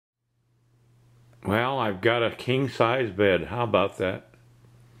Well, I've got a king-size bed. How about that?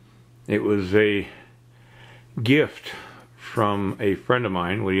 It was a gift from a friend of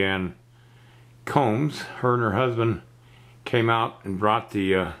mine, Leanne Combs. Her and her husband came out and brought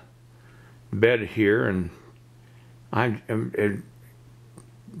the bed here, and I'm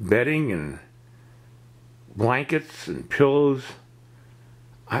bedding and blankets and pillows.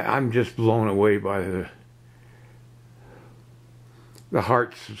 I'm just blown away by the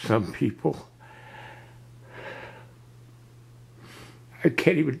hearts of some people. I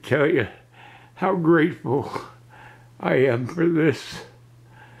can't even tell you how grateful I am for this.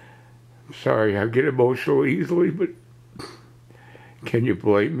 I'm sorry, I get emotional easily, but can you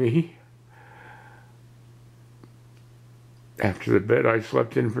blame me? After the bed I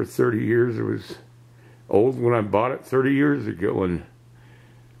slept in for 30 years, it was old when I bought it 30 years ago and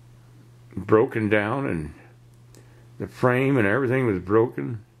broken down, and the frame and everything was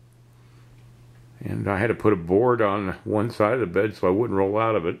broken. And I had to put a board on one side of the bed so I wouldn't roll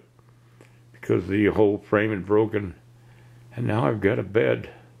out of it because the whole frame had broken. And now I've got a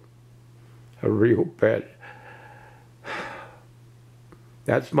bed, a real bed.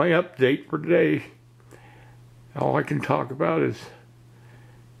 That's my update for today. All I can talk about is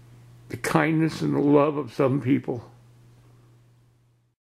the kindness and the love of some people.